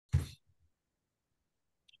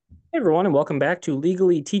Hey everyone, and welcome back to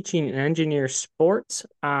Legally Teaching and Engineer Sports.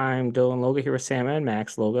 I'm Dylan Loga here with Sam and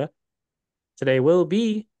Max Loga. Today will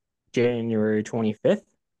be January 25th,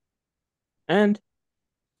 and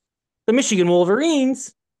the Michigan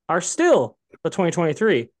Wolverines are still the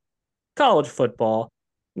 2023 college football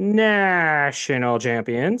national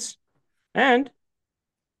champions, and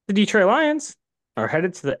the Detroit Lions are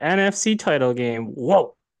headed to the NFC title game.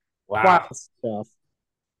 Whoa, wild Wow. stuff.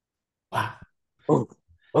 Wow. Oh,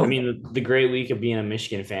 I oh, mean, the great week of being a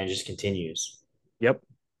Michigan fan just continues. yep.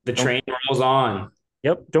 The Don't train rolls on.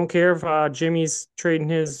 Yep. Don't care if Jimmy's trading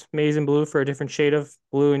his maize and blue for a different shade of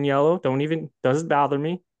blue and yellow. Don't even, doesn't bother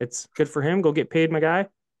me. It's good for him. Go get paid, my guy.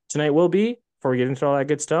 Tonight will be, before we get into all that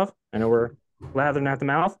good stuff, I know we're lathering at the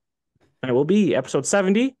mouth. Tonight will be episode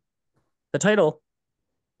 70, the title,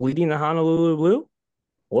 Bleeding the Honolulu Blue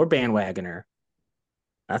or Bandwagoner.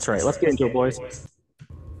 That's right. Let's get into it, boys.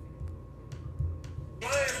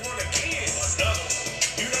 Lions won again. Another one.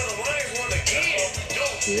 You know the Lions won again.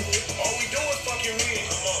 Yeah. All we do is fucking win.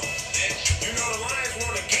 Come on, bitch. You know the Lions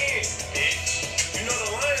won again, bitch. You know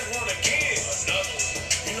the Lions won again. Another one.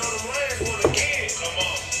 You know the Lions won again. Come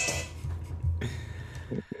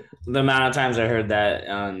on. The amount of times I heard that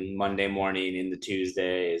on Monday morning into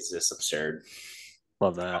Tuesday is just absurd.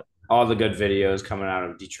 Love that. All the good videos coming out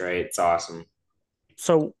of Detroit. It's awesome.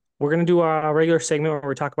 So we're gonna do a regular segment where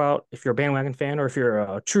we talk about if you're a bandwagon fan or if you're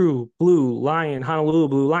a true blue lion, Honolulu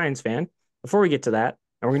Blue Lions fan. Before we get to that,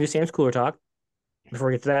 and we're gonna do Sam's cooler talk. Before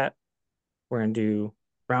we get to that, we're gonna do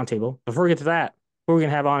roundtable. Before we get to that, who are we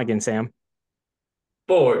gonna have on again, Sam?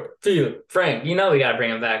 Board, two, Frank, we gotta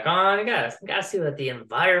bring him back on. You gotta see what the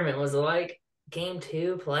environment was like. Game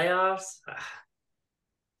two, playoffs.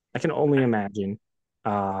 I can only imagine.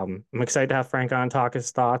 I'm excited to have Frank on, talk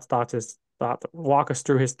his walk us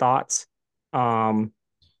through his thoughts. Um,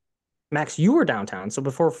 Max, you were downtown. So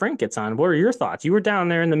before Frank gets on, what are your thoughts? You were down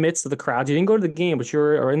there in the midst of the crowds. You didn't go to the game, but you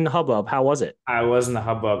were in the hubbub. How was it? I was in the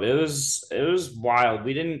hubbub. It was wild.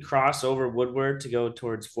 We didn't cross over Woodward to go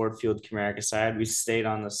towards Ford Field Comerica side. We stayed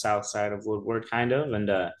on the south side of Woodward, kind of, and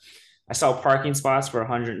I saw parking spots for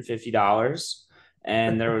 $150,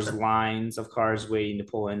 and there was lines of cars waiting to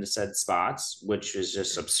pull into said spots, which is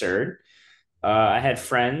just absurd. I had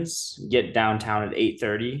friends get downtown at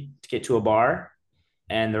 8:30 to get to a bar,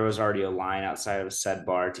 and there was already a line outside of a said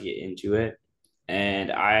bar to get into it.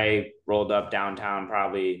 And I rolled up downtown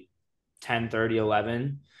probably 10:30,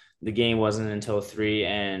 11. The game wasn't until 3,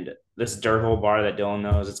 and this dirt hole bar that Dylan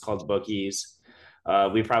knows, it's called Bookies.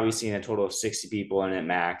 We've probably seen a total of 60 people in it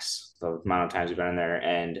max, the amount of times we've been in there,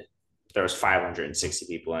 and there was 560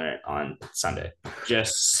 people in it on Sunday.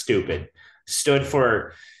 Just stupid. Stood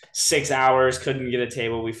for 6 hours, couldn't get a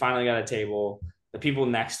table. We finally got a table. The people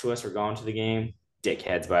next to us were going to the game.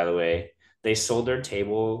 Dickheads, by the way. They sold their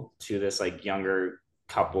table to this like younger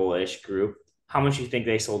couple-ish group. How much do you think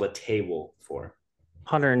they sold a table for?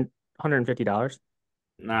 100 $150.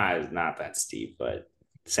 Nah, it's not that steep, but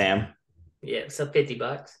Sam. Yeah, so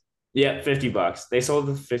 $50. Yeah, $50. They sold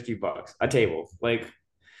it for $50 a table. Like,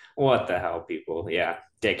 what the hell, people? Yeah,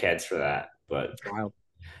 dickheads for that. But Wild.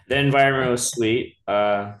 the environment was sweet.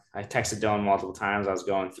 I texted Dylan multiple times. I was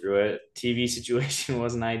going through it. TV situation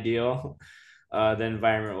wasn't ideal. The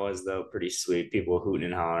environment was though pretty sweet. People hooting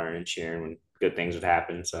and hollering and cheering when good things would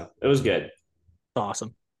happen. So it was good.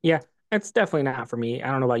 Awesome. Yeah, it's definitely not for me.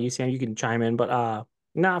 I don't know about you, Sam. You can chime in, but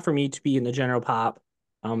not for me to be in the general pop.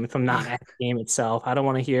 If I'm not at the game itself, I don't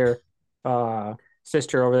want to hear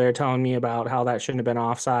sister over there telling me about how that shouldn't have been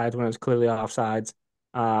offsides when it was clearly offsides.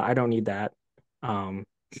 I don't need that. Um,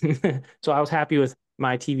 so I was happy with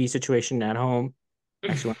my TV situation at home.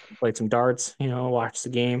 Actually went and played some darts, watched the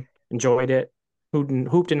game, enjoyed it,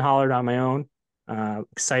 hooped and hollered on my own.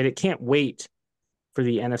 Excited, can't wait for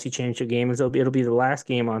the NFC Championship game. It'll be the last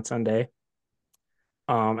game on Sunday,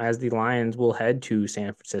 as the Lions will head to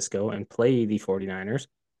San Francisco and play the 49ers.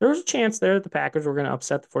 There was a chance there that the Packers were going to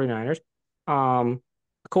upset the 49ers.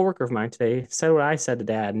 A coworker of mine today said what I said to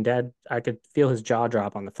Dad, and Dad, I could feel his jaw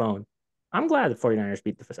drop on the phone. I'm glad the 49ers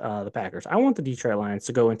beat the Packers. I want the Detroit Lions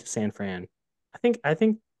to go into San Fran. I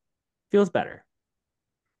think feels better.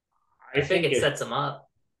 I I think think it if sets him up.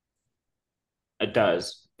 it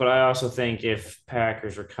does, but I also think if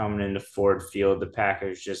Packers were coming into Ford Field, the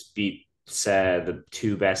Packers just beat said the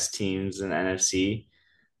two best teams in the NFC.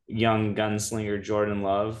 Young gunslinger Jordan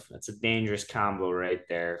Love. That's a dangerous combo right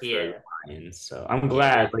there for the Yeah, Lions. So I'm yeah.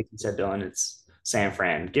 glad, like you said, Dylan, it's San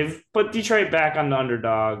Fran. Put Detroit back on the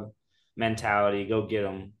underdog mentality. Go get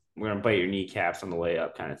them. We're gonna bite your kneecaps on the way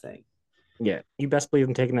up, kind of thing. Yeah, you best believe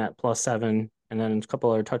I'm taking that +7 and then a couple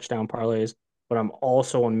other touchdown parlays. but I'm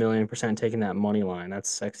also 1,000,000% taking that money line. That's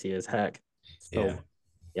sexy as heck. Yeah. So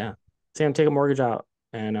yeah, Sam, take a mortgage out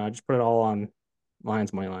and just put it all on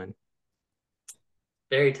Lions money line.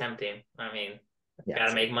 Very tempting. I mean, Yeah. got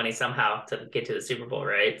to make money somehow to get to the Super Bowl,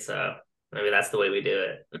 right? So maybe that's the way we do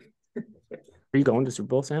it. Are you going to Super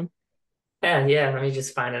Bowl, Sam? Yeah, yeah. Let me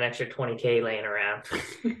just find an extra 20K laying around.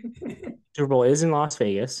 Super Bowl is in Las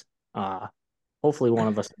Vegas. Hopefully one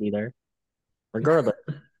of us will be there. Regardless,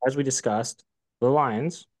 as we discussed, the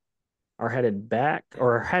Lions are headed back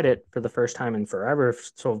or are headed for the first time in forever.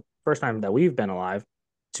 So first time that we've been alive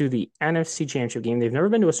to the NFC Championship game. They've never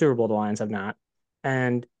been to a Super Bowl. The Lions have not.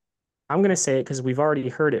 And I'm gonna say it because we've already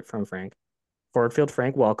heard it from Frank. Ford Field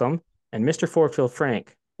Frank, welcome. And Mr. Ford Field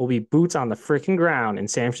Frank will be boots on the freaking ground in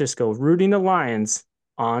San Francisco, rooting the Lions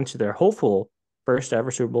on to their hopeful first ever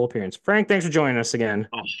Super Bowl appearance. Frank, thanks for joining us again.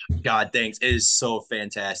 Oh, God, thanks. It is so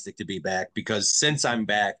fantastic to be back because since I'm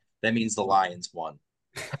back, that means the Lions won.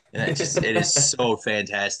 And it is so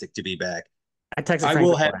fantastic to be back. I texted I Frank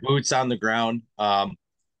will before. have boots on the ground.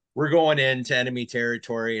 We're going into enemy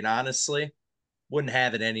territory, and honestly, wouldn't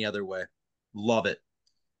have it any other way. Love it.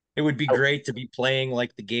 It would be Oh, great to be playing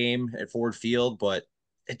like the game at Ford Field, but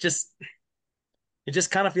it just it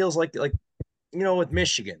just kind of feels like with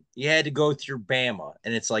Michigan, you had to go through Bama,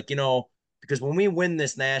 and it's like because when we win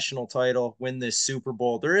this national title, win this Super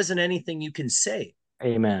Bowl, there isn't anything you can say.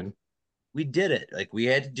 amen. We did it. Like we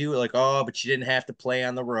had to do it. Like but you didn't have to play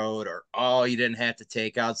on the road, or you didn't have to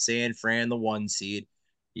take out San Fran, the 1 seed.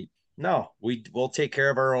 No, will take care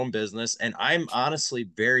of our own business, and I'm honestly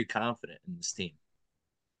very confident in this team.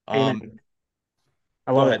 Um, Amen.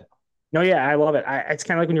 I Go love it. ahead. No, yeah, I love it. It's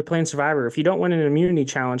kind of like when you're playing Survivor. If you don't win an immunity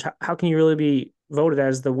challenge, how can you really be voted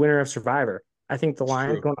as the winner of Survivor? I think the It's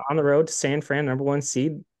Lions true. going on the road to San Fran, #1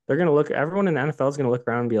 seed, they're going to look, everyone in the NFL is going to look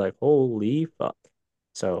around and be like, holy fuck.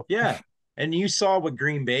 So, Yeah. And you saw what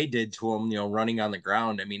Green Bay did to them, running on the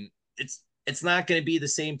ground. I mean, it's not going to be the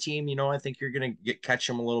same team. I think you're going to catch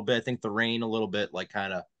them a little bit. I think the rain a little bit like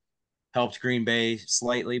kind of helped Green Bay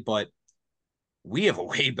slightly, but we have a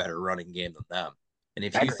way better running game than them. And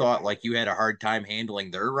if I you agree. thought like you had a hard time handling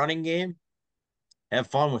their running game, have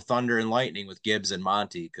fun with Thunder and Lightning with Gibbs and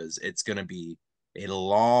Monty because it's going to be a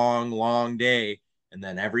long, long day. And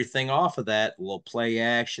then everything off of that, a little play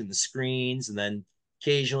action, the screens, and then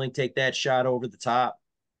occasionally take that shot over the top.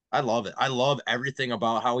 I love it. I love everything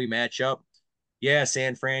about how we match up. Yeah,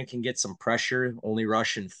 San Fran can get some pressure, only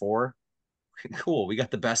rushing 4. Cool. We got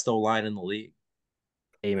the best O line in the league.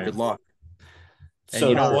 Good Amen. luck. And So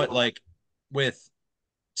you know Uh, what? Like with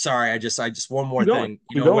sorry, I just one more keep going. thing.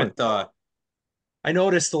 Keep going. With I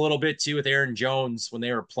noticed a little bit too with Aaron Jones when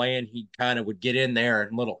they were playing, he kind of would get in there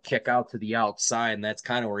and little kick out to the outside, and that's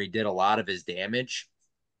kind of where he did a lot of his damage.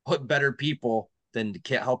 Put better people than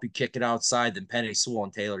to help you kick it outside than Penny Sewell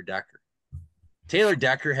and Taylor Decker. Taylor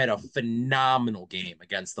Decker had a phenomenal game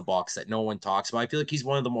against the Bucs that no one talks about. I feel like he's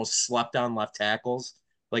one of the most slept on left tackles.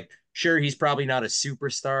 Like, sure, he's probably not a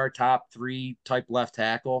superstar, top 3 type left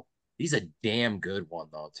tackle. He's a damn good one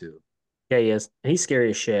though, too. Yeah, he is. He's scary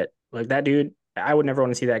as shit. Like that dude, I would never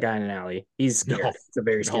want to see that guy in an alley. He's scary. No, It's a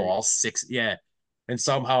very no, scary. all 6. Yeah. And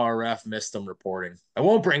somehow our ref missed him reporting. I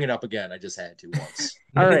won't bring it up again. I just had to once.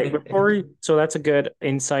 All right, so that's a good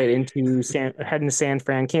insight into heading to San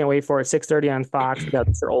Fran. Can't wait for it. 6:30 on Fox. We got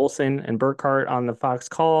Mr. Olson and Burkhart on the Fox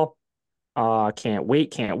call. Can't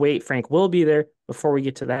wait, can't wait. Frank will be there. Before we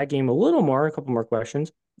get to that game, a couple more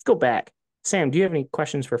questions. Let's go back. Sam, do you have any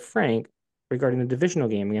questions for Frank regarding the divisional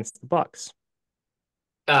game against the Bucks?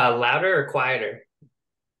 Louder or quieter?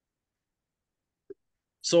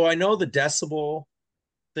 So I know the decibel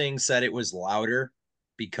thing said it was louder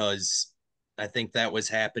because I think that was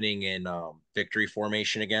happening in victory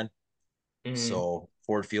formation again. Mm, So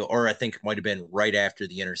Ford Field, or I think it might have been right after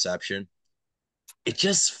the interception. It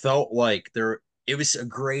just felt like it was a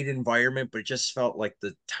great environment, but it just felt like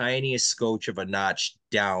the tiniest scotch of a notch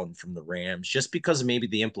down from the Rams, just because of maybe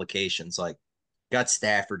the implications. Like, got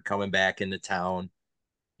Stafford coming back into town,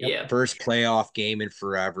 Yep. yeah. first playoff game in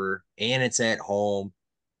forever, and it's at home.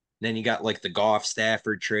 Then you got like the Goff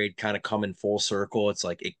Stafford trade kind of coming full circle. It's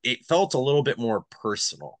like it felt a little bit more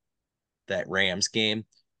personal, that Rams game.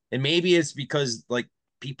 And maybe it's because like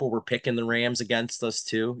people were picking the Rams against us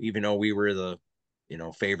too, even though we were the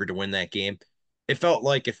favored to win that game. It felt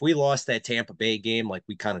like if we lost that Tampa Bay game, like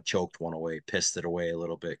we kind of choked one away, pissed it away a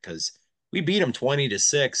little bit because we beat them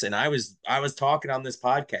 20-6. And I was talking on this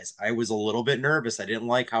podcast. I was a little bit nervous. I didn't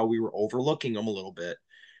like how we were overlooking them a little bit,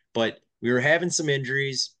 but we were having some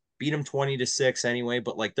injuries, beat them 20-6 anyway.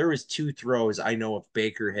 But like there was 2 throws I know if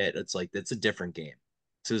Baker hit, it's like that's a different game.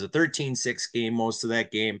 So it was a 13-6 game most of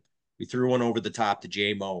that game. We threw one over the top to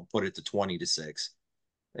J-Mo and put it to 20-6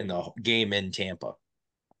 in the game in Tampa. Yep.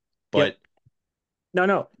 But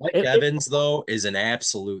No. Mike Evans, though, is an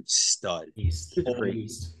absolute stud. He's Holy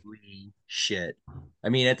shit. I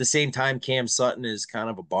mean, at the same time, Cam Sutton is kind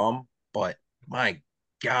of a bum, but my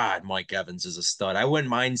God, Mike Evans is a stud. I wouldn't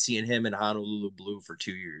mind seeing him in Honolulu Blue for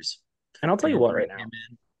 2 years. And I'll tell And you what, right bringing now, him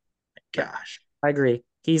in, gosh. I agree.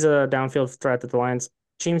 He's a downfield threat that the Lions.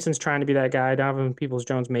 Jameson's trying to be that guy. Donovan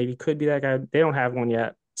Peoples-Jones maybe could be that guy. They don't have one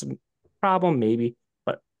yet. It's a problem, maybe.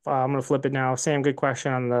 But I'm going to flip it now. Sam, good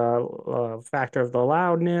question on the factor of the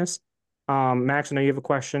loudness. Max, I know you have a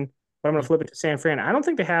question, but I'm going to flip it to San Fran. I don't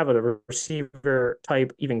think they have a receiver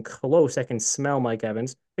type even close that can smell Mike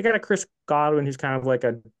Evans. They got a Chris Godwin who's kind of like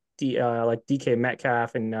like DK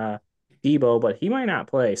Metcalf and Debo, but he might not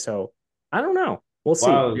play. So I don't know. We'll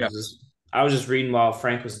see. Wow, Yeah. I was just reading while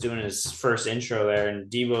Frank was doing his first intro there, and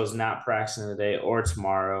Debo's not practicing today or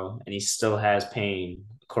tomorrow, and he still has pain,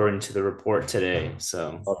 according to the report today.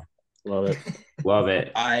 So Love it. love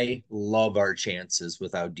it. I love our chances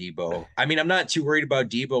without Debo. I mean, I'm not too worried about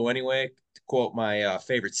Debo anyway. To quote my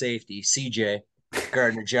favorite safety, CJ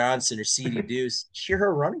Gardner Johnson or CD Deuce, you're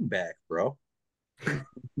her running back, bro.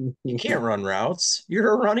 You can't run routes.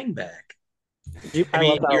 You're a running back. I I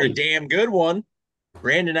love mean, you're a how damn good one.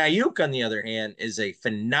 Brandon Ayuk, on the other hand, is a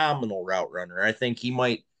phenomenal route runner. I think he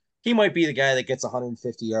might be the guy that gets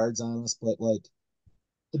 150 yards on us, but like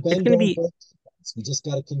the it's bend going to don't be break. We just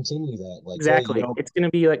got to continue that. Like, hey, exactly. It's going to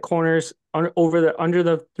be like corners under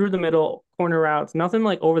the through the middle corner routes. Nothing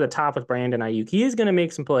like over the top with Brandon Ayuk. He is going to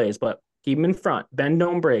make some plays, but keep him in front. Bend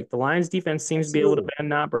don't break. The Lions defense seems to be able to absolutely. bend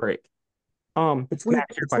not break. between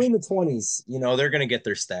Max, your between question. the 20s, they're going to get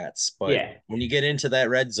their stats. But Yeah. when you get into that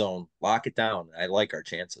red zone, lock it down. I like our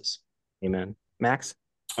chances. Amen. Max.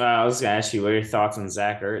 I was gonna ask you, what are your thoughts on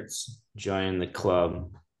Zach Ertz joining the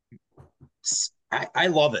club? I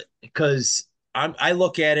love it because I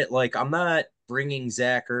look at it like I'm not bringing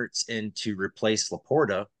Zach Ertz in to replace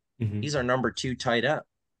Laporta. Mm-hmm. He's our number 2 tight end.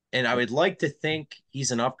 And I would like to think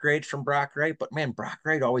he's an upgrade from Brock Wright, but man, Brock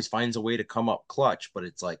Wright always finds a way to come up clutch. But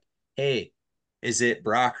it's like, hey, is it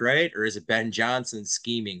Brock Wright or is it Ben Johnson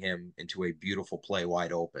scheming him into a beautiful play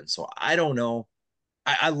wide open? So I don't know.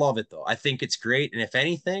 I love it though. I think it's great. And if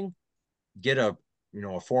anything, get a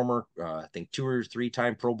former I think 2 or 3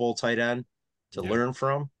 time Pro Bowl tight end to learn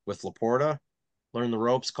from with Laporta, learn the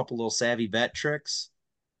ropes, a couple little savvy vet tricks.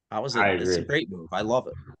 I It's a agree. great move. I love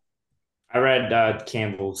it. I read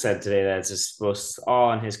Campbell said today that it's just supposed to,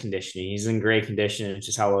 all in his conditioning. He's in great condition. It's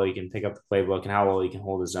just how well he can pick up the playbook and how well he can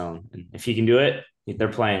hold his own. And if he can do it, they're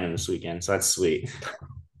playing him this weekend. So that's sweet.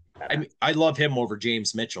 I mean, I love him over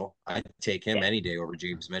James Mitchell. I'd take him any day over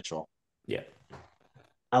James Mitchell. Yeah.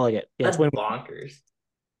 I like it. Yeah, That's it's win. bonkers.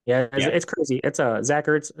 Yeah, Yeah. it's crazy. It's a Zach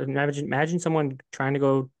Ertz. Imagine someone trying to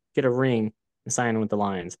go get a ring and sign with the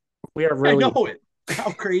Lions. We are I really know it.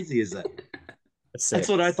 How crazy is that? sick. That's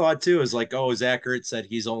what I thought too. Is like, oh, Zach Ertz said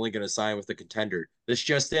he's only going to sign with the contender. This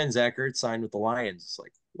just in, Zach Ertz signed with the Lions. It's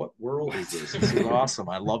like, what world is this? This is awesome.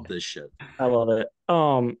 I love this shit. I love it.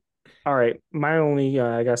 All right. My only,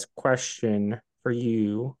 I guess, question for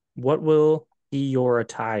you: what will be your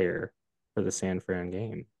attire for the San Fran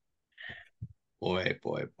game? Boy,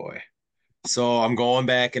 boy, boy. So I'm going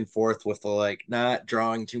back and forth with the like not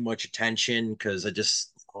drawing too much attention because I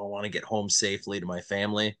want to get home safely to my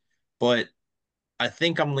family. But I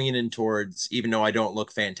think I'm leaning towards, even though I don't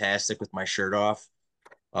look fantastic with my shirt off,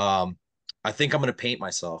 um, I think I'm going to paint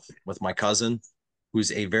myself with my cousin,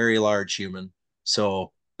 who's a very large human.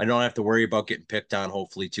 So I don't have to worry about getting picked on,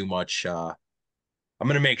 hopefully, too much. I'm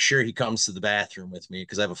going to make sure he comes to the bathroom with me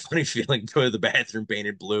because I have a funny feeling go to the bathroom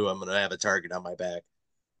painted blue. I'm going to have a target on my back.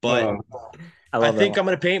 But I I love that think one. I'm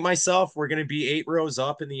going to paint myself. We're going to be 8 rows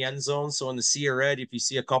up in the end zone. So in the sea of red, if you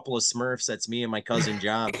see a couple of Smurfs, that's me and my cousin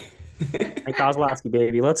John. Frank Kozlowski,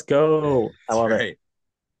 baby. Let's go. I That's love it. right.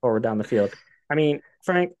 Forward down the field. I mean,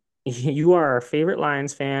 Frank, you are our favorite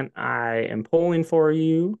Lions fan. I am pulling for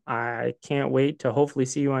you. I can't wait to hopefully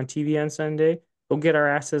see you on TV on Sunday. Go get our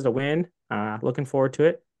asses a win. Looking forward to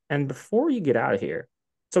it. And before you get out of here,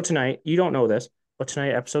 so tonight, you don't know this, but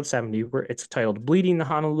tonight, episode 70, where it's titled Bleeding the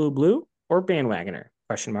Honolulu Blue or Bandwagoner,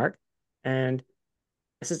 question mark. And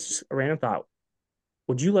this is just a random thought.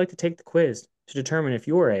 Would you like to take the quiz to determine if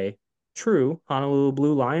you're a true Honolulu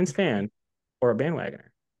Blue Lions fan or a bandwagoner?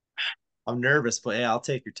 I'm nervous, but yeah, I'll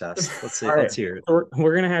take your test. Let's see. All right. Let's hear it. So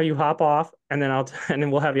we're gonna have you hop off, and then and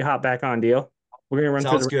then we'll have you hop back on. Deal. We're gonna run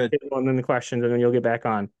through Sounds good. and then the questions, and then you'll get back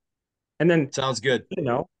on. And then Sounds good.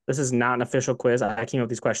 this is not an official quiz. I came up with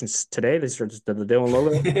these questions today. These are just the Dylan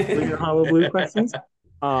Logo Honolulu Blue questions.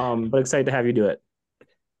 But excited to have you do it.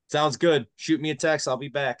 Sounds good. Shoot me a text. I'll be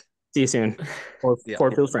back. See you soon. Or Yeah.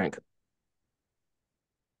 Ford Field Frank.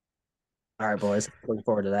 All right, boys. Looking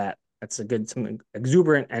forward to that. That's some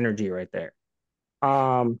exuberant energy right there.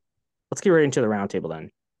 Let's get right into the roundtable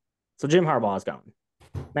then. So Jim Harbaugh is gone.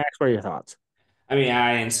 Max, what are your thoughts? I mean,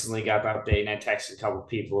 I instantly got the update and I texted a couple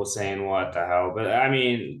people saying what the hell. But I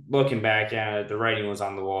mean, looking back at it, the writing was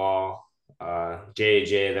on the wall.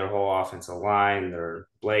 JJ, their whole offensive line, their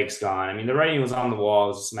Blake's gone. I mean, the writing was on the wall. It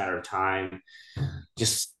was just a matter of time.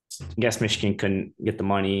 Just I guess Michigan couldn't get the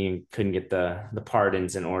money and couldn't get the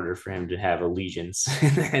pardons in order for him to have allegiance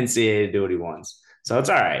in the NCAA to do what he wants. So it's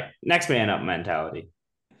all right. Next man up mentality.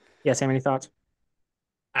 Yeah, Sam, any thoughts?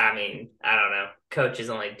 I mean, I don't know. Coaches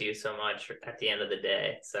only do so much at the end of the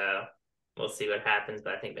day, so we'll see what happens.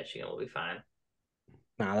 But I think Michigan will be fine.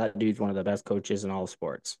 Nah, that dude's one of the best coaches in all of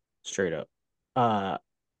sports, straight up. Uh,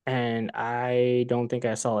 and I don't think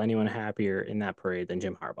I saw anyone happier in that parade than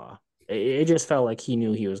Jim Harbaugh. It just felt like he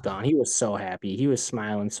knew he was gone. He was so happy. He was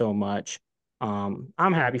smiling so much. I'm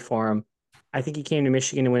happy for him. I think he came to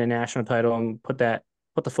Michigan to win a national title and put the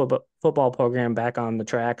football program back on the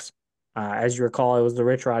tracks. As you recall, it was the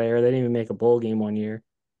Rich Rod era. They didn't even make a bowl game one year.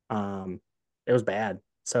 It was bad.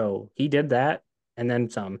 So he did that and then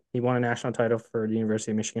some. He won a national title for the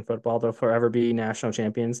University of Michigan football. They'll forever be national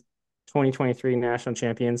champions. 2023 national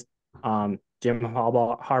champions. Jim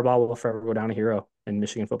Harbaugh will forever go down a hero in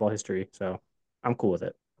Michigan football history. So I'm cool with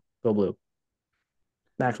it. Go blue.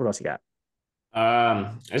 Max, what else you got?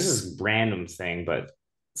 This is a random thing, but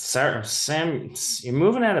Sam, you're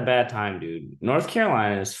moving at a bad time, dude. North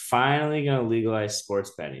Carolina is finally going to legalize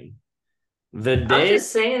sports betting. The I was day,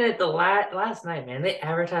 just saying it the last night, man. They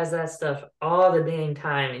advertise that stuff all the dang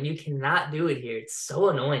time, and you cannot do it here. It's so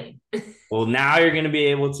annoying. well, now you're going to be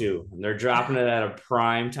able to. And they're dropping it at a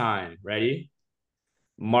prime time. Ready?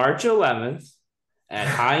 March 11th at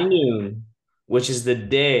high noon, which is the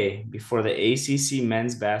day before the ACC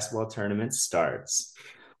men's basketball tournament starts.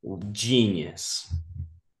 Genius.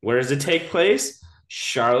 Where does it take place?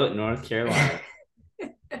 Charlotte, North Carolina.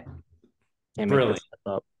 Can't make Brilliant. this stuff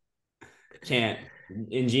up. Can't.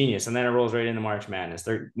 Ingenious. And then it rolls right into March Madness.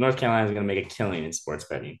 North Carolina is going to make a killing in sports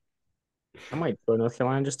betting. I might go to North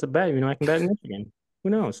Carolina just to bet. I can bet in Michigan. Who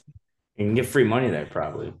knows? You can get free money there,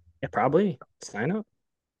 probably. Yeah, probably. Sign up.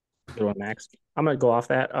 Good one, Max. I'm gonna go off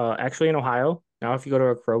that. Actually, in Ohio now, if you go to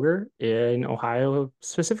a Kroger in Ohio,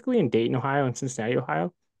 specifically in Dayton, Ohio, and Cincinnati,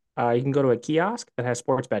 Ohio, you can go to a kiosk that has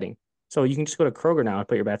sports betting. So you can just go to Kroger now and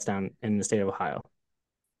put your bets down in the state of Ohio.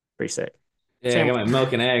 Pretty sick. Yeah, I got my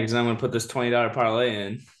milk and eggs, and I'm going to put this $20 parlay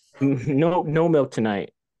in. No milk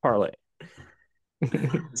tonight. Parlay.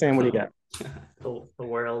 Sam, what do you got? The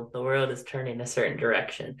world is turning a certain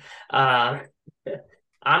direction.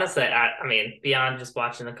 Honestly, I mean, beyond just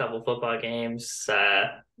watching a couple football games,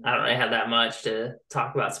 I don't really have that much to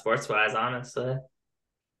talk about sports wise, honestly.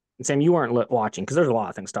 Sam, you weren't watching because there's a lot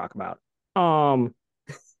of things to talk about. How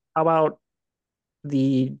about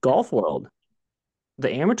the golf world?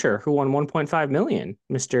 The amateur who won 1.5 million,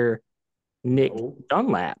 Mr. Nick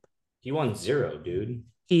Dunlap. He won 0, dude.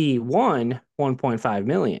 He won 1.5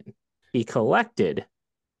 million. He collected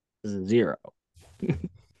 0.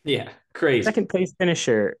 Yeah, crazy. Second place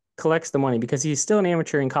finisher collects the money because he's still an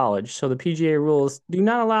amateur in college, so the PGA rules do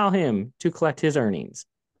not allow him to collect his earnings.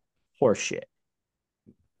 Horse shit.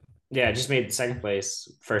 Yeah, just made second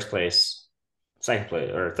place, first place, second place,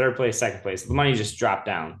 or third place, second place. The money just dropped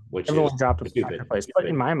down, which Everyone is dropped to stupid. second place. But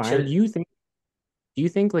in my mind, do you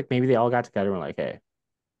think like maybe they all got together and were like, hey,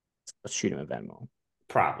 let's shoot him a Venmo?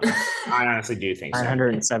 Probably. I honestly do think so.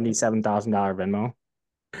 $977,000 Venmo.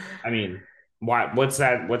 I mean, what's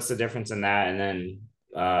that? What's the difference in that? And then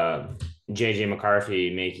JJ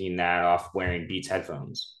McCarthy making that off wearing Beats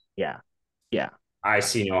headphones. Yeah. I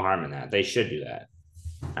see no harm in that. They should do that.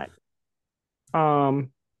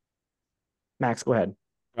 Max, go ahead.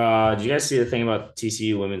 Did you guys see the thing about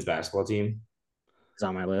TCU women's basketball team? It's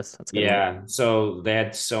on my list. That's a good. Yeah. So they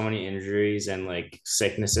had so many injuries and like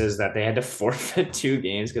sicknesses that they had to forfeit 2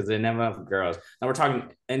 games because they didn't have enough girls. Now we're talking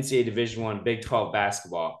NCAA Division I, Big 12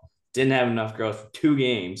 basketball. Didn't have enough girls for 2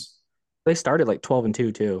 games. They started like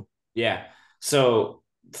 12-2 too. Yeah. So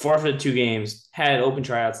forfeited 2 games, had open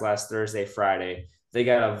tryouts last Thursday, Friday. They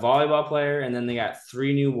got a volleyball player, and then they got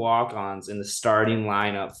 3 new walk-ons in the starting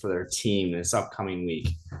lineup for their team this upcoming week.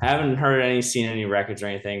 I haven't seen any records or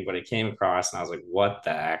anything, but it came across, and I was like, what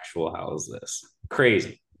the actual hell is this?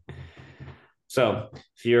 Crazy. So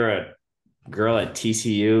if you're a girl at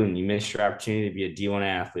TCU and you missed your opportunity to be a D1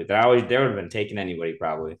 athlete, they would have been taking anybody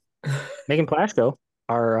probably. Megan Plashko,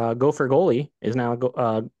 our Gopher goalie, is now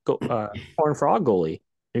a Horned Frog goalie.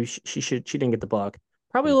 Maybe she didn't get the buck.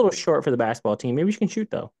 Probably a little short for the basketball team. Maybe she can shoot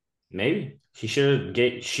though. Maybe she should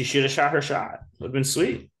have shot her shot. Would have been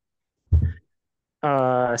sweet.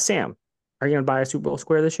 Sam, are you gonna buy a Super Bowl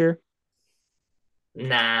square this year?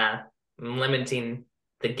 Nah, I'm limiting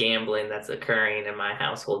the gambling that's occurring in my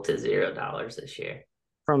household to $0 this year.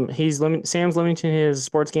 Sam's limiting his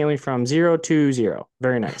sports gambling from 0 to 0.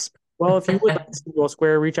 Very nice. Well, if you would like a Super Bowl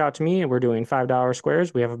square, reach out to me. We're doing $5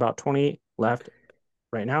 squares. We have about 20 left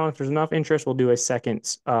right now. If there's enough interest, we'll do a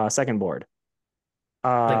second board.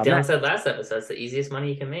 Like Dylan Max, said last episode, it's the easiest money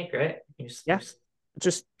you can make, right? yeah,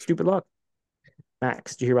 just stupid luck.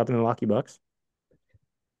 Max, did you hear about the Milwaukee Bucks?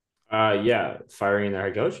 Yeah, firing their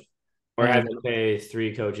head coach, or had And to pay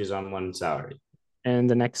three coaches on one salary. and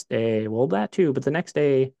the next day, well, that too, but the next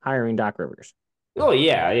day hiring Doc Rivers Oh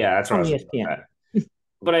yeah, that's what I from was thinking ESPN. about that.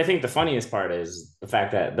 But I think the funniest part is the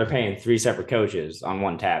fact that they're paying three separate coaches on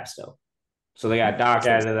one tab still. So they got Doc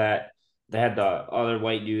out of that. They had the other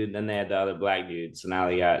white dude, then they had the other black dude. So now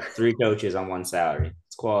they got three coaches on one salary.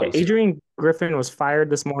 It's quality. Adrian Griffin was fired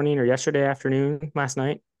this morning or yesterday afternoon, last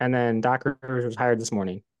night, and then Doc Rivers was hired this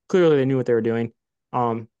morning. Clearly, they knew what they were doing.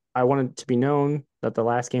 I wanted to be known that the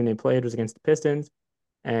last game they played was against the Pistons,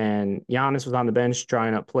 and Giannis was on the bench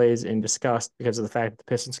drawing up plays in disgust because of the fact that the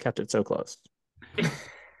Pistons kept it so close.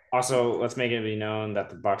 Also, let's make it be known that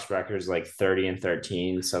the Bucks record is like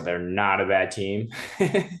 30-13, so they're not a bad team.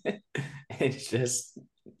 It's just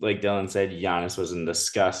like Dylan said, Giannis was in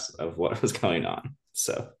disgust of what was going on.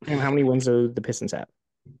 So And how many wins do the Pistons have?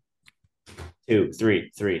 2,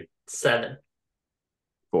 3, 3. 7.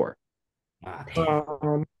 4.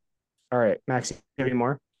 Damn. All right, Max, you have any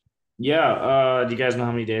more? Yeah. Do you guys know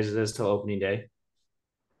how many days it is till opening day?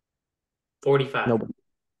 45. No,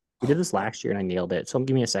 we did this last year and I nailed it. So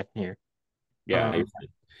give me a second here. Yeah, you're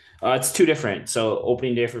fine. It's two different. So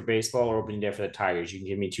opening day for baseball or opening day for the Tigers. You can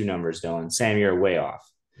give me two numbers, Dylan. Sam, you're way off.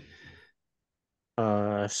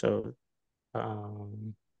 So Oh,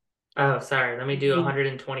 sorry. Let me do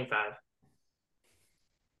 125.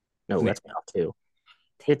 no, that's off too.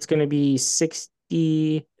 It's gonna be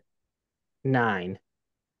 69.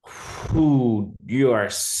 Ooh, you are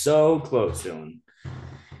so close, Dylan.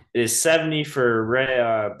 It is 70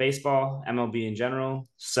 for baseball, MLB in general,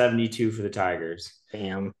 72 for the Tigers.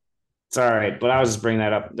 Damn. It's all right, but I was just bringing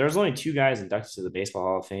that up. There's only two guys inducted to the Baseball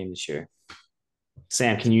Hall of Fame this year.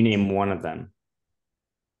 Sam, can you name one of them?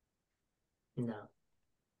 No.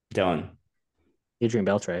 Dylan. Adrian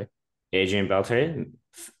Beltre. Adrian Beltre.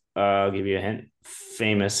 I'll give you a hint.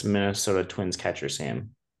 Famous Minnesota Twins catcher, Sam.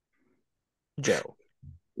 Joe.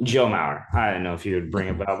 Joe Mauer. I didn't know if you would bring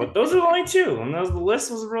it up, but those are the only two. And the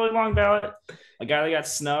list was a really long ballot. A guy that got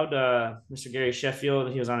snubbed, Mr. Gary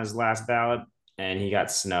Sheffield, he was on his last ballot and he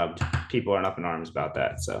got snubbed. People aren't up in arms about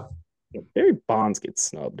that. So Barry Bonds gets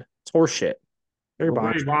snubbed. It's horseshit. Barry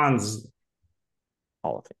Bonds.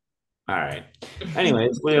 Hall of Fame. All right.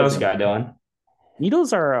 Anyways, what else you got, Dylan?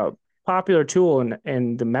 Needles are a popular tool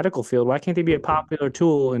in the medical field. Why can't they be a popular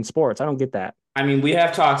tool in sports? I don't get that. I mean, we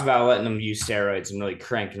have talked about letting them use steroids and really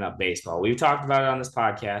cranking up baseball. We've talked about it on this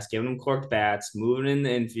podcast, giving them corked bats, moving in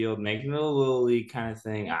the infield, making it a little league kind of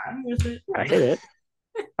thing. I'm with it. I get it.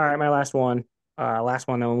 All right, my last one. Then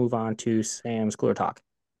we'll move on to Sam's cooler talk.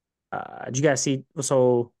 Did you guys see?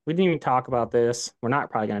 So we didn't even talk about this. We're not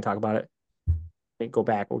probably going to talk about it. Let me go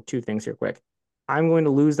back. Two things here quick. I'm going to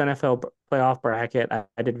lose the NFL playoff bracket.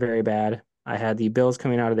 I did very bad. I had the Bills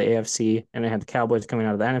coming out of the AFC, and I had the Cowboys coming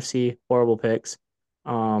out of the NFC. Horrible picks.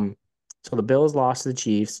 So the Bills lost to the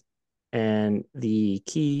Chiefs, and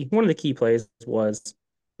one of the key plays was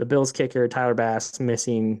the Bills kicker Tyler Bass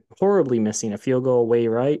horribly missing a field goal way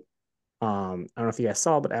right. I don't know if you guys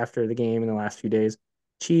saw, but after the game in the last few days,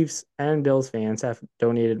 Chiefs and Bills fans have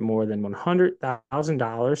donated more than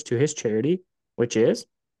 $100,000 to his charity, which is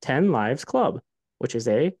 10 Lives Club, which is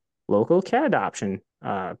a local cat adoption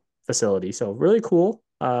facility. So really cool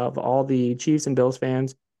of all the Chiefs and Bills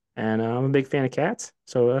fans. And I'm a big fan of cats.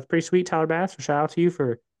 So that's pretty sweet, Tyler Bass. So shout out to you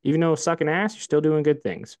for, even though sucking ass, you're still doing good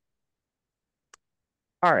things.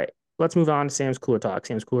 All right, let's move on to Sam's Cooler Talk.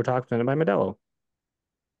 Sam's Cooler Talk presented by Modelo.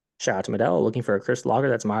 Shout out to Modelo. Looking for a crisp lager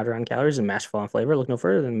that's moderate on calories and masterful on flavor? Look no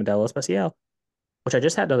further than Modelo Especial, which I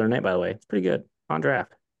just had the other night, by the way. It's pretty good. On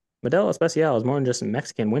draft. Modelo Especial is more than just a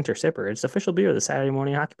Mexican winter sipper. It's the official beer of the Saturday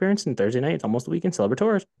morning hockey appearance and Thursday night. It's almost the weekend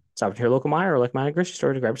celebratories. Stop at your local Meijer or like-minded grocery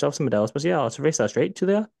store to grab yourself some Modelo Especial. Cerveza straight to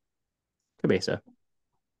the cabeza.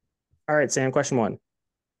 All right, Sam, question 1.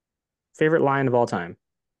 Favorite line of all time?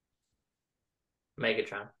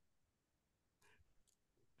 Megatron.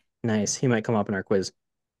 Nice. He might come up in our quiz.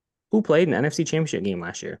 Who played an NFC Championship game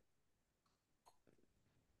last year?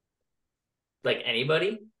 Like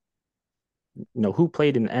anybody? No, who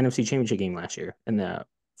played in the NFC Championship game last year in the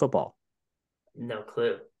football? No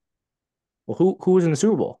clue. Well, who was in the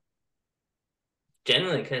Super Bowl?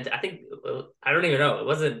 Genuinely couldn't. I think I don't even know. It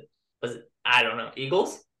wasn't. Was it? I don't know.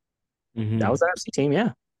 Eagles. That was the NFC team,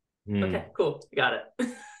 yeah. Okay, cool. Got it.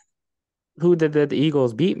 Who did the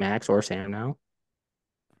Eagles beat, Max or Sam now?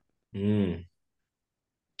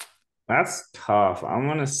 That's tough. I'm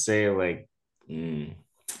gonna say like It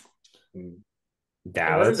wasn't the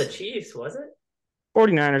Dallas. Chiefs, was it?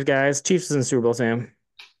 49ers, guys. Chiefs is in the Super Bowl, Sam.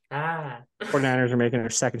 Ah. 49ers are making their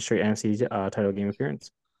second straight NFC title game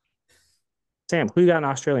appearance. Sam, who you got in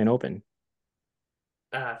Australian Open?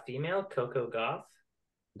 Female Coco Goff,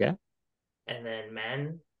 Okay. and then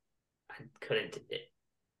men. I couldn't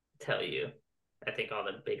tell you. I think all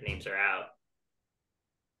the big names are out.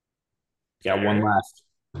 Got one left.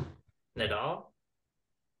 Nadal.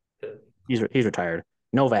 Who? He's retired.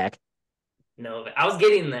 Novak. No, I was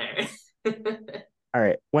getting there. All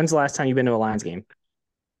right. When's the last time you've been to a Lions game?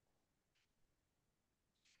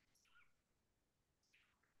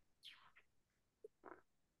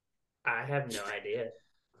 I have no idea.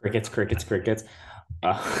 Crickets.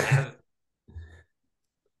 I have.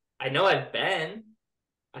 I know I've been.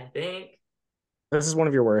 I think. This is one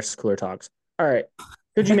of your worst cooler talks. All right.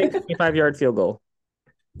 Could you make a 25-yard field goal?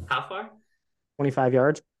 How far? 25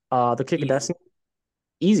 yards. The kick of Easy. destiny.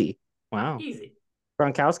 Easy. Wow. Easy.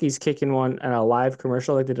 Gronkowski's kicking one in a live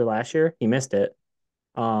commercial like they did last year. He missed it.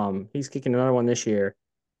 He's kicking another one this year.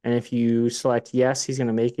 And if you select yes, he's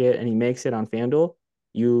gonna make it, and he makes it on FanDuel,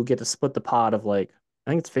 you get to split the pot of like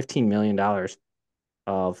I think it's $15 million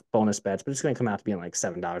of bonus bets, but it's gonna come out to being like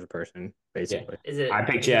 $7 a person, basically. Is it? I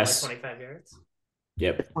picked is it only yes. 25 yards.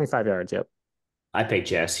 Yep. 25 yards, yep. I picked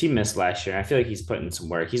Jess. He missed last year. I feel like he's putting some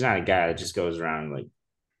work. He's not a guy that just goes around like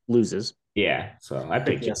Loses. yeah. So I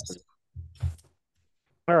picked Jess.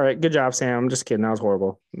 All right, good job, Sam. I'm just kidding. That was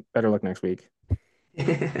horrible. Better luck next week.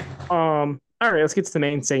 All right, let's get to the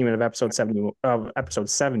main segment of episode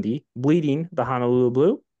 70, Bleeding the Honolulu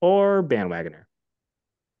Blue or Bandwagoner.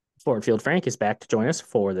 Ford Field Frank is back to join us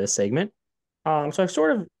for this segment. So I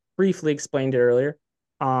sort of briefly explained it earlier.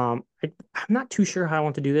 I'm not too sure how I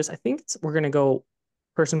want to do this. I think we're going to go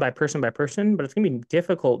person by person by person, but it's going to be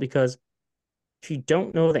difficult because if you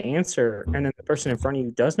don't know the answer and then the person in front of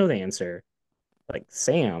you does know the answer, like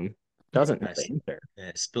Sam doesn't know the answer. Yeah,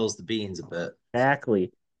 it spills the beans a bit.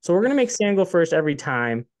 Exactly. So we're going to make Sam go first every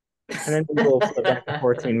time, and then we'll flip back and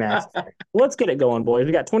forth between Max. Let's get it going, boys.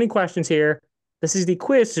 We got 20 questions here. This is the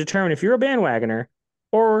quiz to determine if you're a bandwagoner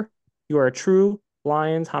or you are a true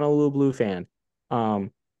Lions Honolulu Blue fan.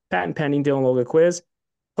 Patent pending Dylan Loga quiz.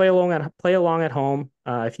 Play along at home.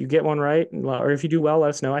 If you get one right, or if you do well, let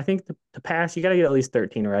us know. I think to pass, you got to get at least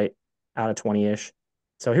 13 right out of 20-ish.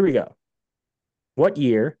 So here we go. What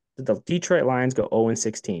year did the Detroit Lions go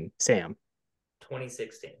 0-16? Sam.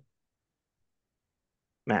 2016.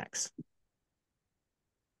 Max.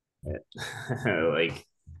 Like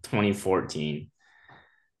 2014.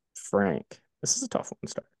 Frank. This is a tough one to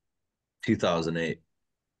start. 2008.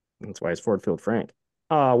 That's why it's Ford Field Frank.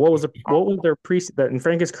 What was their preseason? And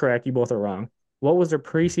Frank is correct. You both are wrong. What was their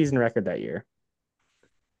preseason record that year?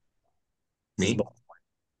 Me?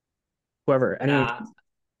 Whoever. Anyone. I'm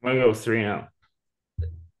gonna go 3-0.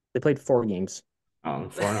 They played 4 games. Oh,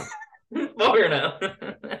 4-0.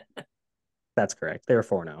 4-0. That's correct. They were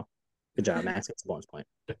 4-0. Good job, Max. Gets a bonus point.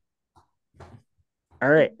 All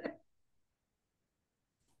right.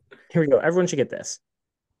 Here we go. Everyone should get this.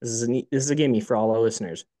 This is a gimme for all our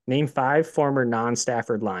listeners. Name 5 former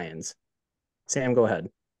non-Stafford Lions. Sam, go ahead.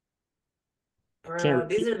 Bro,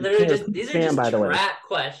 these are just by the way. trap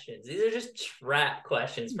questions. These are just trap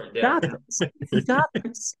questions from Got Dylan. this. You got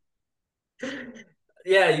this.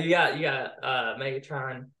 Yeah, you got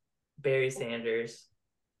Megatron, Barry Sanders.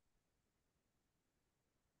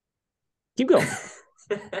 Keep going.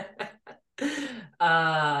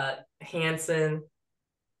 Hanson.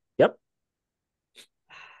 Yep.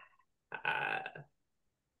 Uh,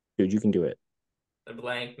 Dude, you can do it. a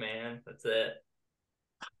blank, man. That's it.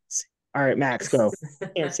 All right, Max, go.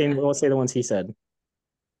 Can't say we'll say the ones he said.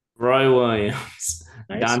 Roy Williams,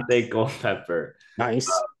 Nice. Dante Culpepper,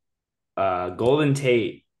 Nice. Golden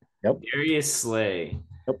Tate, Yep. Darius Slay.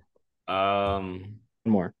 Yep. One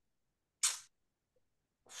more.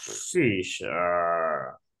 Sheesh.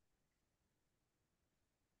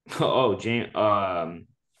 Oh, James.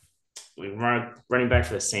 We're running back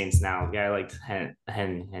for the Saints now. The guy like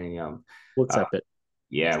Henny. We'll accept it.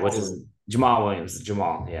 Yeah, what's his Jamal Williams?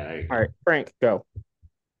 Jamal. Yeah. There you go. All right, Frank, go.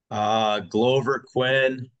 Glover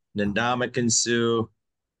Quinn, Ndamukong Suh,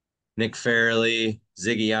 Nick Fairley,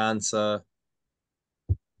 Ziggy Ansah,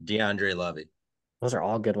 DeAndre Levy. Those are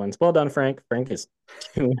all good ones. Well done, Frank. Frank is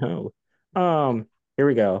 2-0. Here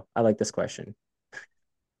we go. I like this question.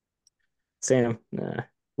 Sam,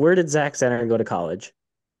 where did Zach Zenner go to college?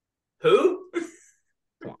 Who?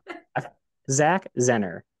 Come on. Zach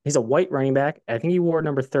Zenner. He's a white running back. I think he wore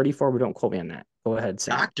number 34, but don't quote me on that. Go ahead,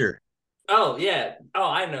 Sam. Doctor. Oh yeah. Oh,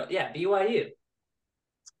 I know. Yeah, BYU.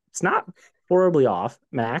 It's not horribly off.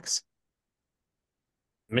 Max?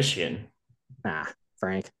 Michigan. Nah,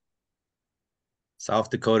 Frank. South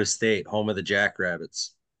Dakota State, home of the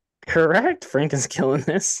Jackrabbits. Correct. Frank is killing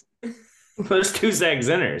this. There's two Zach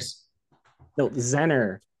Zenners. No,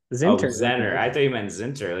 Zenner. Oh, Zinter. Zenner. I thought you meant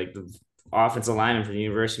Zinter, like the offensive lineman for the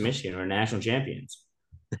University of Michigan, or national champions.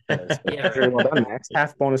 Yeah, Very well right. done, Max.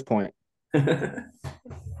 Half bonus point. Good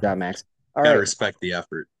job, Max. All Gotta right, respect the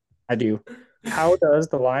effort. I do. How does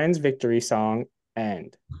the Lions victory song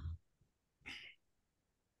end?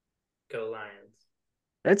 Go Lions.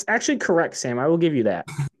 That's actually correct, Sam. I will give you that.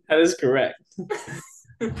 That is correct.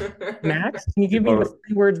 Max, can you give me the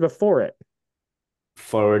 3 words before it?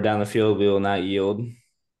 Forward down the field, we will not yield.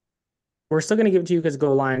 We're still going to give it to you because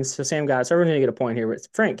go Lions. So Sam got it. So everyone's going to get a point here. But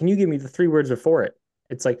Frank, can you give me the 3 words before it?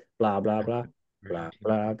 It's like blah, blah, blah, blah,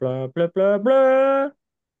 blah, blah, blah, blah, blah.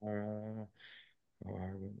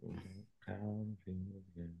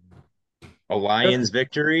 A Lions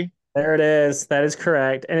victory. There it is. That is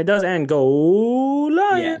correct. And it does end go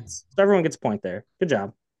Lions. Yeah. So everyone gets a point there. Good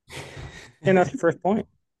job. And that's your first point.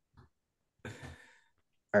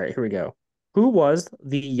 All right, here we go. Who was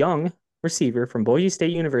the young receiver from Boise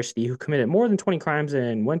State University who committed more than 20 crimes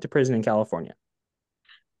and went to prison in California?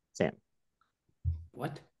 Sam,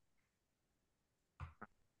 What?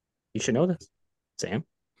 you should know this. Sam,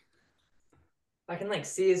 I can like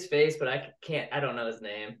see his face, but I can't. I don't know his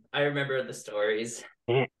name. I remember the stories.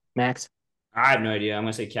 Max, I have no idea. I'm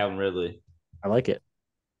gonna say Calvin Ridley. I like it.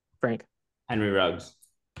 Frank, Henry Ruggs.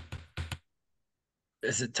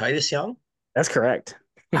 Is it Titus Young? that's correct.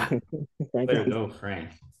 Frank, Way to go, Frank.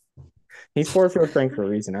 he's Field Frank for a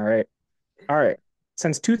reason. All right. All right.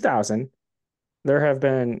 Since 2000, there have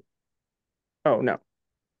been. Oh, no.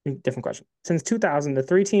 Different question. Since 2000, the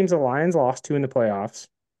 3 teams the Lions lost to in the playoffs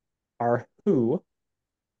are who?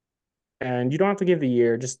 And you don't have to give the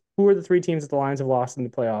year. Just who are the 3 teams that the Lions have lost in the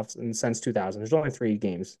playoffs and since 2000? There's only 3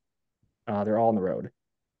 games. They're all on the road.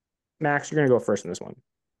 Max, you're going to go first in this one.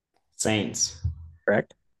 Saints.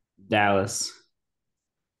 Correct? Dallas.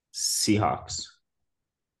 Seahawks.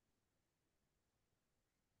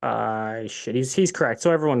 Shit. He's correct.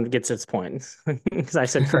 So everyone gets its point because I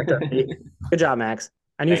said correct already. Good job, Max.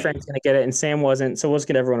 I knew Thank Frank's going to get it and Sam wasn't. So let's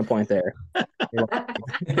get everyone a point there.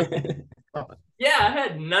 Yeah, I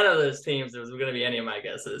had none of those teams. It was going to be any of my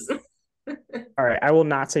guesses. All right. I will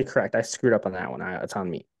not say correct. I screwed up on that one. It's on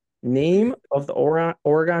me. Name of the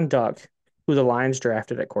Oregon Duck who the Lions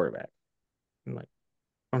drafted at quarterback. I'm like,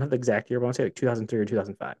 I don't have the exact year, but I want to say like 2003 or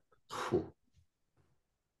 2005.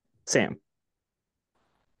 Sam.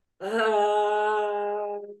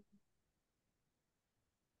 I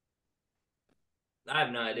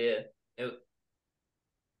have no idea.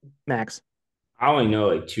 Max. I only know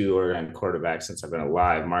like 2 Oregon quarterbacks since I've been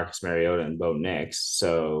alive: Marcus Mariota and Bo Nix.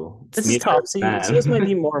 So This is tough. See, this might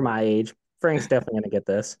be more my age. Frank's definitely going to get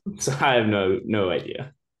this. So I have no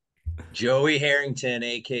idea. Joey Harrington,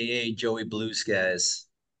 aka Joey Blue Skies.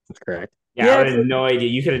 That's correct. Yeah, I would have no idea.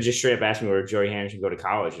 You could have just straight up asked me where Joey Harrington go to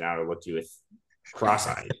college, and I would have looked at you with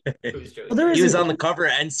cross-eyed. Well, he was on the cover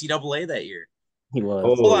of NCAA that year. He was.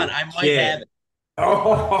 Hold on, I might have it.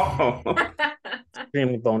 Oh,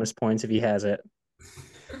 Extremely bonus points if he has it.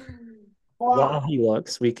 While he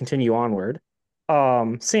looks, we continue onward.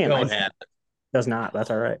 Sam Don't have it. does not. That's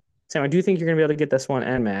all right. Sam, I do think you're going to be able to get this one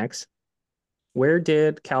and Max. Where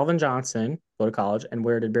did Calvin Johnson go to college and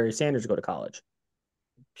where did Barry Sanders go to college?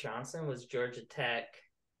 Johnson was Georgia Tech.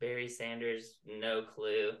 Barry Sanders, no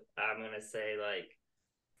clue. I'm going to say, like,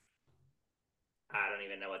 I don't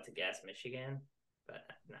even know what to guess. Michigan? But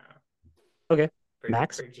no. Okay.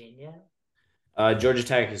 Max? Virginia? Georgia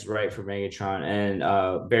Tech is right for Megatron,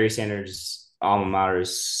 and Barry Sanders' alma mater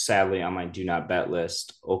is sadly on my do not bet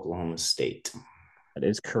list, Oklahoma State. That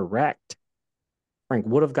is correct. Frank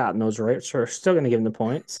would have gotten those right, so we're still going to give him the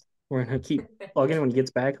points. We're going to keep plugging. When he gets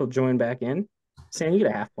back, he'll join back in. Sam, you get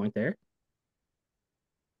a half point there.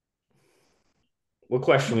 What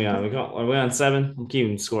question are we on? Are we on 7? I'm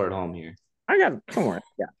keeping score at home here. I got it. Don't worry.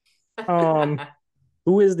 Yeah.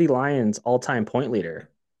 Who is the Lions' all-time point leader?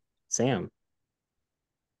 Sam.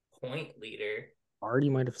 Point leader? Already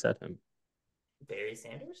might have said him. Barry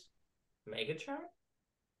Sanders? Megatron?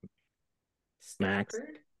 Max.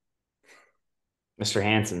 Stafford? Mr.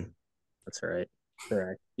 Hansen. That's all right.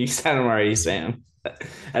 Correct. You said him already, Sam.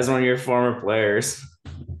 As one of your former players.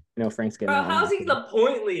 Frank's getting Bro, that how's one. he the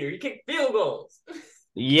point leader? He kicked field goals.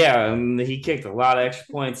 Yeah, and he kicked a lot of extra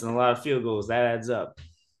points and a lot of field goals. That adds up.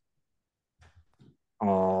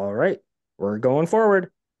 All right. We're going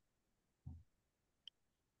forward.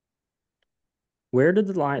 Where did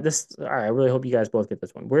the line this all right, I really hope you guys both get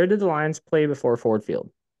this one. Where did the Lions play before Ford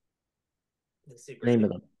Field? The super Name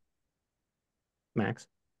of field. them. Max.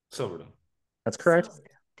 Silverdome. That's correct. So,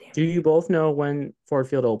 damn. Do you both know when Ford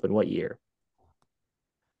Field opened? What year?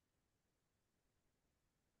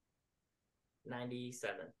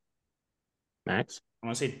 97. Max? I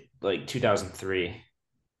want to say like 2003.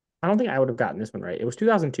 I don't think I would have gotten this one right. It was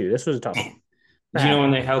 2002. This was a tough one. Do you know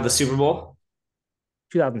when they held the Super Bowl?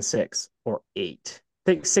 2006 or 8. I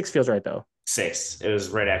think 6 feels right though. 6. It was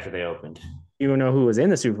right after they opened. You know who was in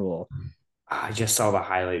the Super Bowl? I just saw the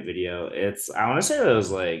highlight video. I want to say it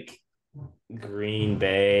was like Green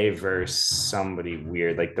Bay versus somebody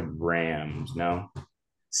weird, like the Rams. No?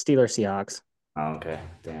 Steelers Seahawks. Oh, okay.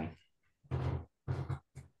 Damn.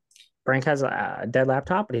 Frank has a dead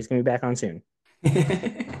laptop, but he's gonna be back on soon.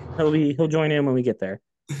 He'll join in when we get there.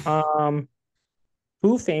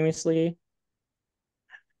 Who famously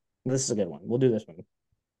this is a good one. We'll do this one.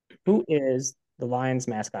 Who is the Lions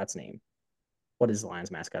mascot's name? What is the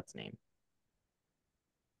Lions mascot's name?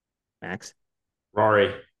 Max?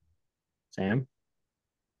 Rory. Sam?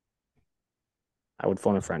 I would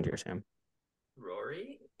phone a friend here, Sam.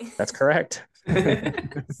 Rory? That's correct. We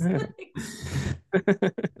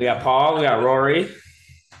got Paul. We got Rory.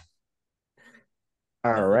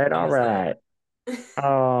 All right, all right. This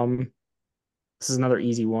is another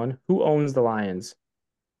easy one. Who owns the Lions?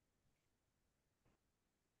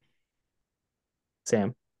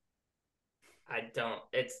 Sam. I don't.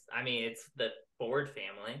 It's the Ford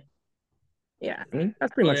family. Yeah, I mean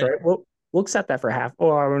that's pretty much right. We'll accept that for half.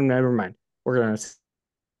 Oh, never mind. We're gonna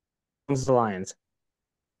owns the Lions.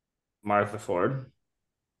 Martha Ford.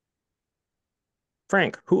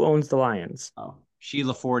 Frank, who owns the Lions? Oh.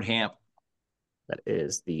 Sheila Ford Hamp. That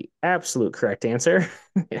is the absolute correct answer.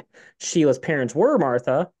 Sheila's parents were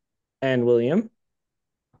Martha and William.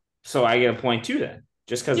 So I get a point too then.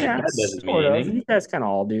 Just because Yeah, your dad doesn't mean sort of. anything. You guys kind of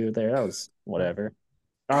all do there. That was whatever.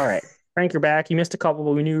 All right. Frank, you're back. You missed a couple,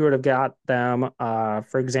 but we knew you would have got them.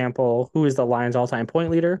 For example, who is the Lions all-time point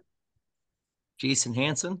leader? Jason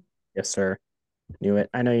Hanson. Yes, sir. Knew it.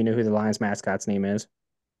 I know you knew who the Lions mascot's name is.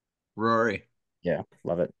 Rory. Yeah,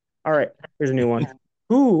 love it. All right, here's a new one.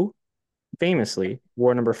 Who famously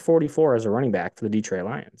wore number 44 as a running back for the Detroit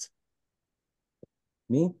Lions?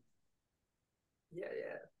 Me? Yeah.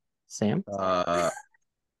 Sam?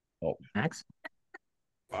 Max?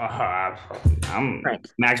 I'm Frank.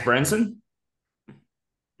 Max Brenson.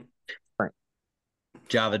 Frank.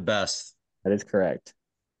 Javid Best. That is correct.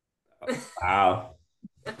 Wow.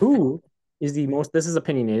 Who is the most, this is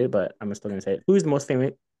opinionated, but I'm still going to say it. Who is the most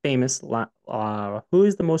who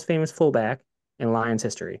is the most famous fullback in Lions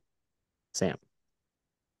history? Sam.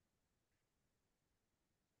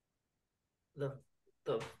 The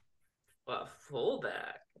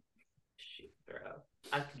fullback. Shoot, bro.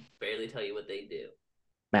 I can barely tell you what they do.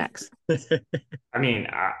 Max. I mean,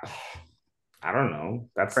 I don't know.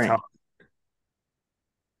 That's Frank.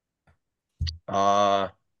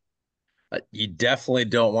 tough. You definitely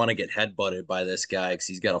don't want to get headbutted by this guy because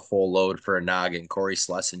he's got a full load for a noggin. Corey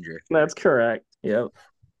Schlesinger. That's correct. Yep.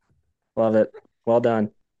 Love it. Well done.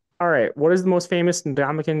 All right. What is the most famous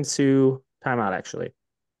Ndamukong Suh timeout, actually?